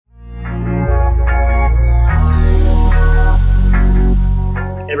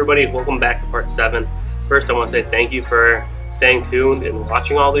everybody, welcome back to part 7. First, I want to say thank you for staying tuned and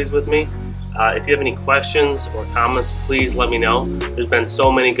watching all these with me. If you have any questions or comments, please let me know. There's been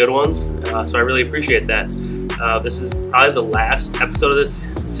so many good ones, so I really appreciate that. This is probably the last episode of this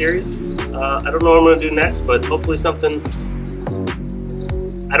series. I don't know what I'm going to do next, but hopefully something.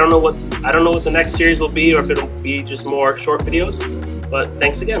 I don't know what the next series will be, or if it'll be just more short videos. But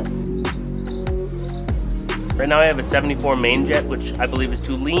thanks again. Right now I have a 74 main jet, which I believe is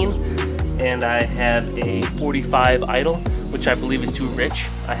too lean, and I have a 45 idle, which I believe is too rich.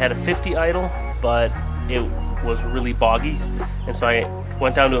 I had a 50 idle, but it was really boggy, and so I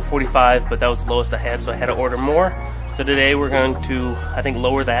went down to a 45, but that was the lowest I had, so I had to order more. So today we're going to, I think,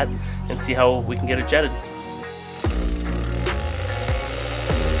 lower that and see how we can get it jetted.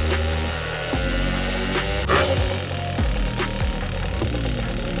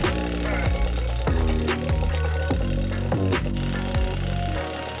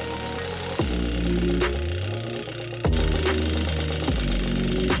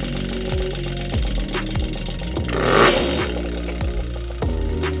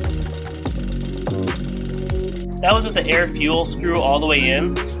 That was with the air fuel screw all the way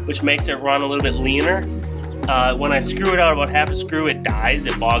in, which makes it run a little bit leaner. When I screw it out about half a screw, it dies,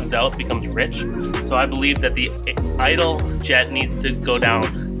 it bogs out, becomes rich. So I believe that the idle jet needs to go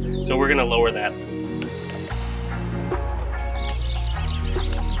down. So we're gonna lower that.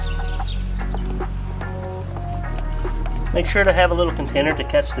 Make sure to have a little container to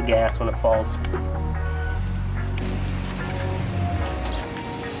catch the gas when it falls.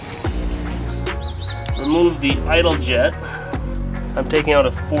 Remove the idle jet. I'm taking out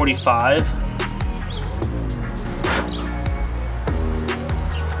a 45.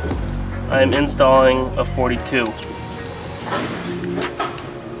 I'm installing a 42.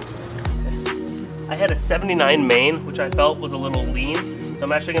 I had a 79 main, which I felt was a little lean, so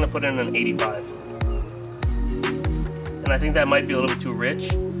I'm actually going to put in an 85. And I think that might be a little bit too rich,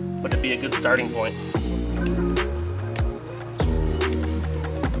 but it'd be a good starting point.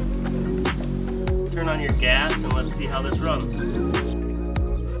 Turn on your gas and let's see how this runs.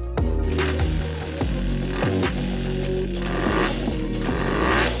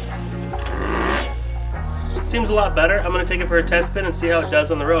 Seems a lot better. I'm going to take it for a test spin and see how it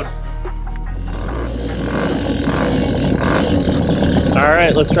does on the road.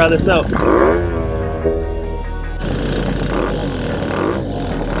 Alright, let's try this out.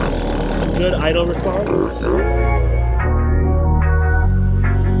 Good idle response.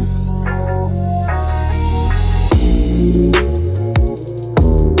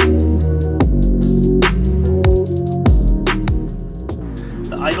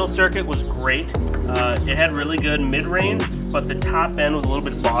 Circuit was great. It had really good mid-range, but the top end was a little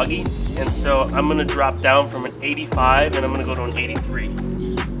bit boggy, and so I'm going to drop down from an 85 and I'm going to go to an 83.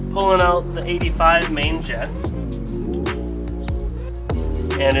 Pulling out the 85 main jet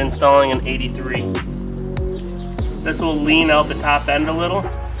and installing an 83. This will lean out the top end a little,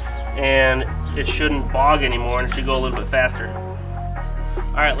 and it shouldn't bog anymore, and it should go a little bit faster.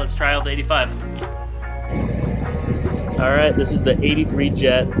 Alright, let's try out the 85. Alright, this is the 83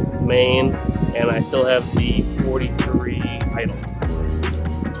 jet main, and I still have the 43 idle.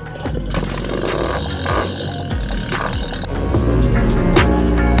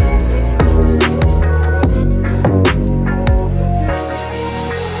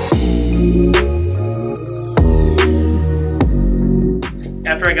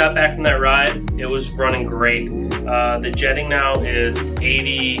 After I got back from that ride, it was running great. The jetting now is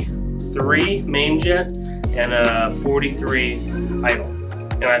 83 main jet and a 43 idle.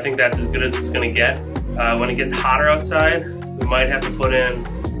 And I think that's as good as it's gonna get. When it gets hotter outside, we might have to put in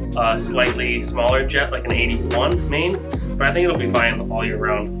a slightly smaller jet, like an 81 main, but I think it'll be fine all year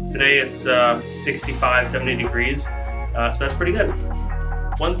round. Today it's 65, 70 degrees, so that's pretty good.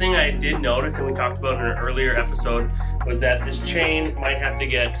 One thing I did notice, and we talked about in an earlier episode, was that this chain might have to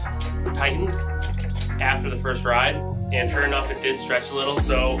get tightened after the first ride, and sure enough it did stretch a little,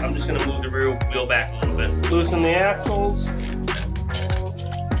 so I'm just going to move the rear wheel back a little bit. Loosen the axles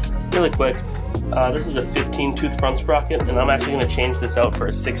really quick. This is a 15 tooth front sprocket, and I'm actually going to change this out for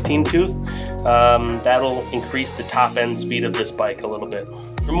a 16 tooth. That'll increase the top end speed of this bike a little bit.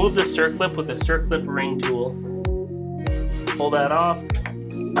 Remove the circlip with the circlip ring tool. Pull that off.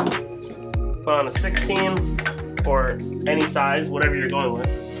 Put on a 16 or any size, whatever you're going with.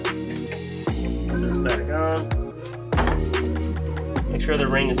 Put this back on. Make sure the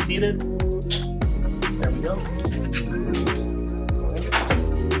ring is seated. There we go.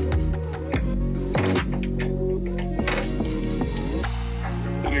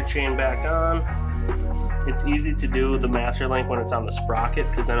 Put your chain back on. It's easy to do the master link when it's on the sprocket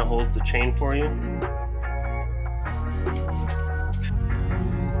because then it holds the chain for you.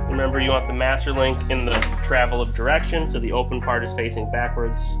 Remember, you want the master link in the travel of direction, so the open part is facing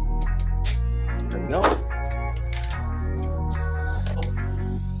backwards. There we go.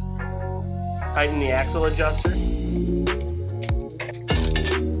 Tighten the axle adjuster.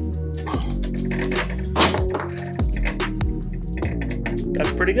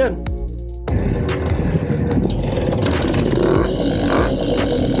 That's pretty good.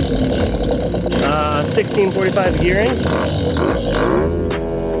 Uh, 1645 gearing.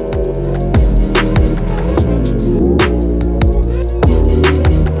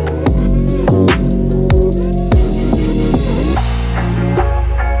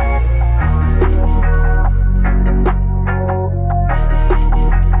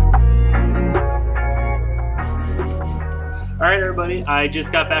 Alright everybody, I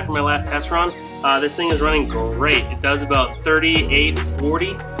just got back from my last test run. This thing is running great. It does about 38,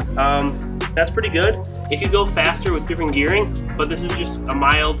 40. That's pretty good. It could go faster with different gearing, but this is just a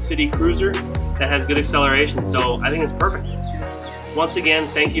mild city cruiser that has good acceleration, so I think it's perfect. Once again,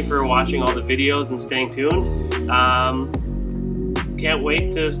 thank you for watching all the videos and staying tuned. Can't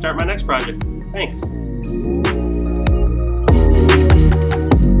wait to start my next project. Thanks.